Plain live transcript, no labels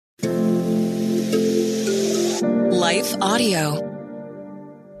Life Audio.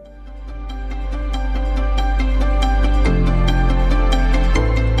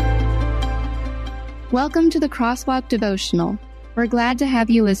 Welcome to the Crosswalk Devotional. We're glad to have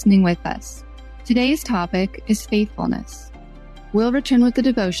you listening with us. Today's topic is faithfulness. We'll return with the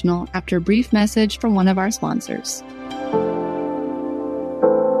devotional after a brief message from one of our sponsors.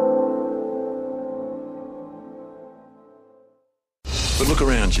 But look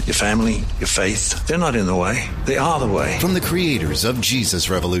around you. Your family, your faith, they're not in the way. They are the way. From the creators of Jesus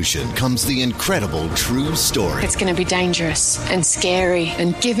Revolution comes the incredible true story. It's going to be dangerous and scary,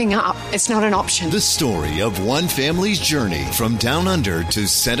 and giving up, it's not an option. The story of one family's journey from down under to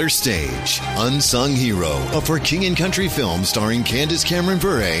center stage. Unsung Hero, a For King and Country film starring Candace Cameron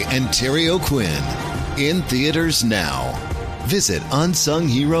Bure and Terry O'Quinn. In theaters now. Visit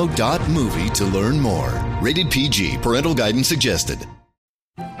unsunghero.movie to learn more. Rated PG. Parental guidance suggested.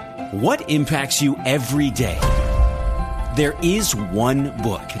 What impacts you every day? There is one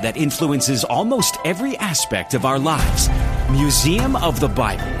book that influences almost every aspect of our lives. Museum of the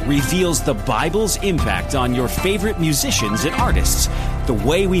Bible reveals the Bible's impact on your favorite musicians and artists, the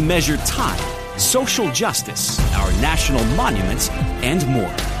way we measure time, social justice, our national monuments, and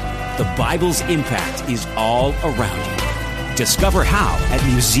more. The Bible's impact is all around you. Discover how at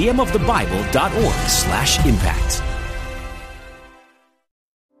museumofthebible.org/impact.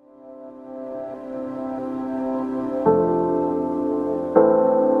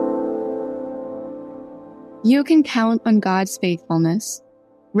 You Can Count on God's Faithfulness.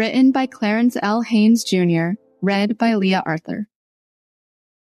 Written by Clarence L. Haynes, Jr., read by Leah Arthur.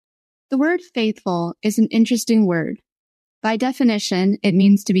 The word faithful is an interesting word. By definition, it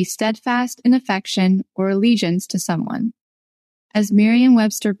means to be steadfast in affection or allegiance to someone. As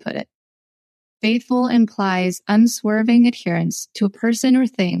Merriam-Webster put it, faithful implies unswerving adherence to a person or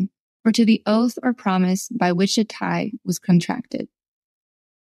thing, or to the oath or promise by which a tie was contracted.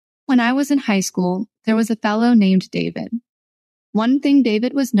 When I was in high school, there was a fellow named David. One thing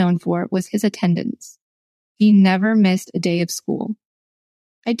David was known for was his attendance. He never missed a day of school.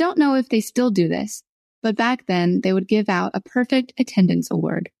 I don't know if they still do this, but back then they would give out a perfect attendance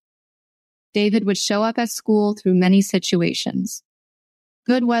award. David would show up at school through many situations,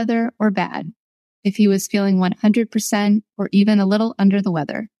 good weather or bad. If he was feeling 100% or even a little under the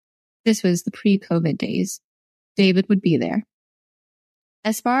weather, this was the pre-COVID days, David would be there.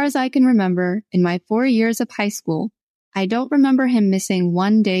 As far as I can remember, in my 4 years of high school, I don't remember him missing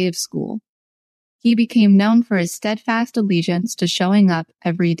one day of school. He became known for his steadfast allegiance to showing up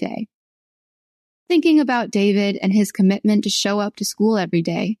every day. Thinking about David and his commitment to show up to school every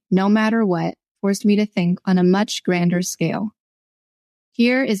day, no matter what, forced me to think on a much grander scale.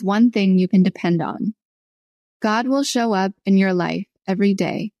 Here is one thing you can depend on. God will show up in your life every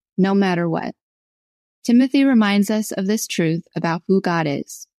day, no matter what. Timothy reminds us of this truth about who God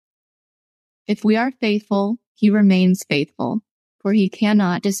is. If we are faithful, he remains faithful, for he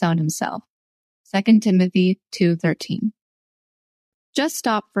cannot disown himself. 2 Timothy 2:13. Just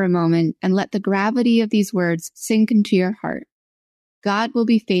stop for a moment and let the gravity of these words sink into your heart. God will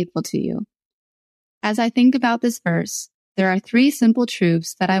be faithful to you. As I think about this verse, there are 3 simple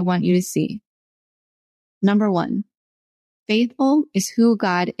truths that I want you to see. Number 1, faithful is who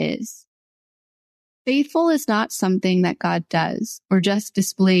God is. Faithful is not something that God does or just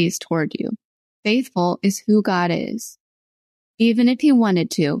displays toward you. Faithful is who God is. Even if he wanted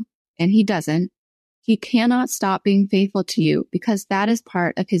to, and he doesn't, he cannot stop being faithful to you because that is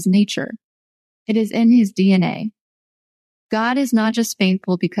part of his nature. It is in his DNA. God is not just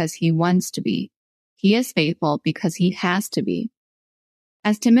faithful because he wants to be. He is faithful because he has to be.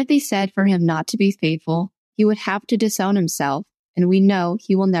 As Timothy said, for him not to be faithful, he would have to disown himself, and we know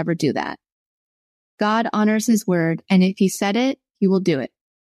he will never do that. God honors his word, and if he said it, he will do it.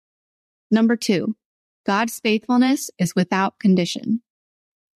 Number 2, God's faithfulness is without condition.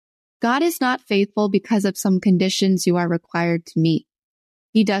 God is not faithful because of some conditions you are required to meet.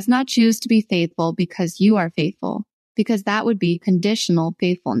 He does not choose to be faithful because you are faithful, because that would be conditional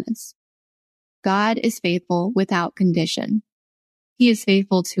faithfulness. God is faithful without condition. He is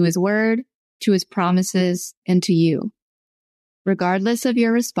faithful to his word, to his promises, and to you. Regardless of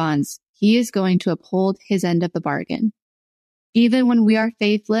your response, he is going to uphold his end of the bargain. Even when we are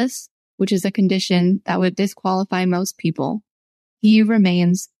faithless, which is a condition that would disqualify most people, he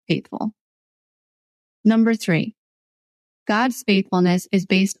remains faithful. Number 3, God's faithfulness is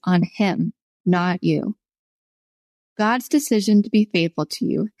based on him, not you. God's decision to be faithful to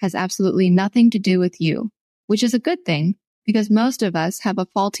you has absolutely nothing to do with you, which is a good thing because most of us have a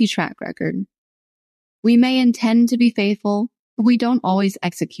faulty track record. We may intend to be faithful, but we don't always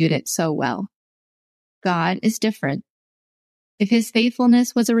execute it so well. God is different. If his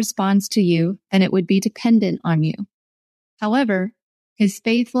faithfulness was a response to you, then it would be dependent on you. However, his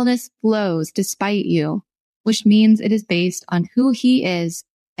faithfulness flows despite you, which means it is based on who he is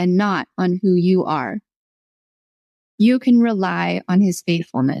and not on who you are. You can rely on his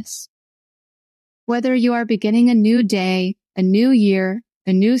faithfulness. Whether you are beginning a new day, a new year,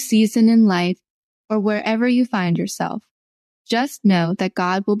 a new season in life, or wherever you find yourself, just know that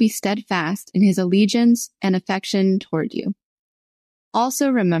God will be steadfast in his allegiance and affection toward you. Also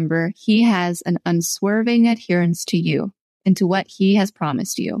remember, he has an unswerving adherence to you and to what he has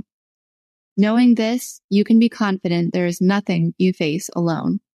promised you. Knowing this, you can be confident there is nothing you face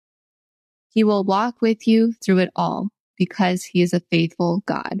alone. He will walk with you through it all because he is a faithful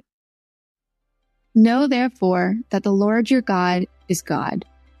God. Know therefore that the Lord your God is God.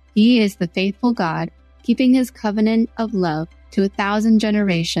 He is the faithful God, keeping his covenant of love to 1,000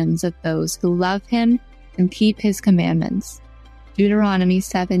 generations of those who love him and keep his commandments. Deuteronomy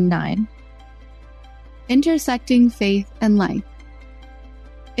 7:9. Intersecting faith and life.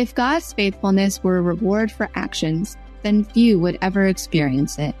 If God's faithfulness were a reward for actions, then few would ever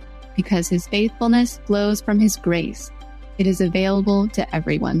experience it, because his faithfulness flows from his grace. It is available to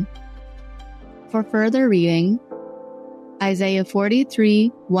everyone. For further reading, Isaiah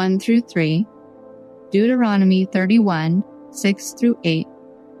 43, 1-3, Deuteronomy 31, 6-8,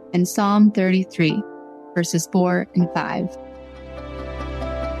 and Psalm 33, verses 4 and 5.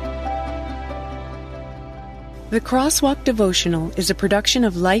 The Crosswalk Devotional is a production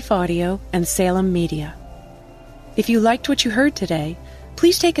of Life Audio and Salem Media. If you liked what you heard today,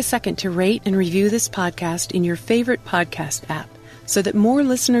 please take a second to rate and review this podcast in your favorite podcast app so that more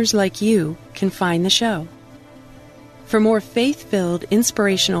listeners like you can find the show. For more faith-filled,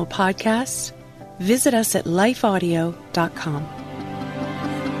 inspirational podcasts, visit us at lifeaudio.com.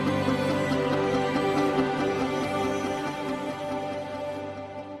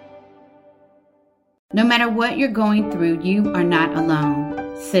 No matter what you're going through, you are not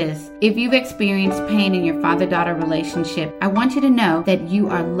alone. Sis, if you've experienced pain in your father-daughter relationship, I want you to know that you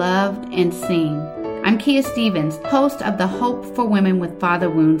are loved and seen. I'm Kia Stevens, host of the Hope for Women with Father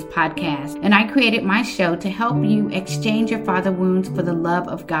Wounds podcast, and I created my show to help you exchange your father wounds for the love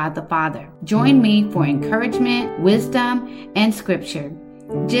of God the Father. Join me for encouragement, wisdom, and scripture.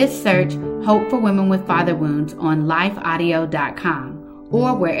 Just search Hope for Women with Father Wounds on lifeaudio.com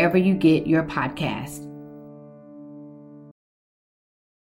or wherever you get your podcast.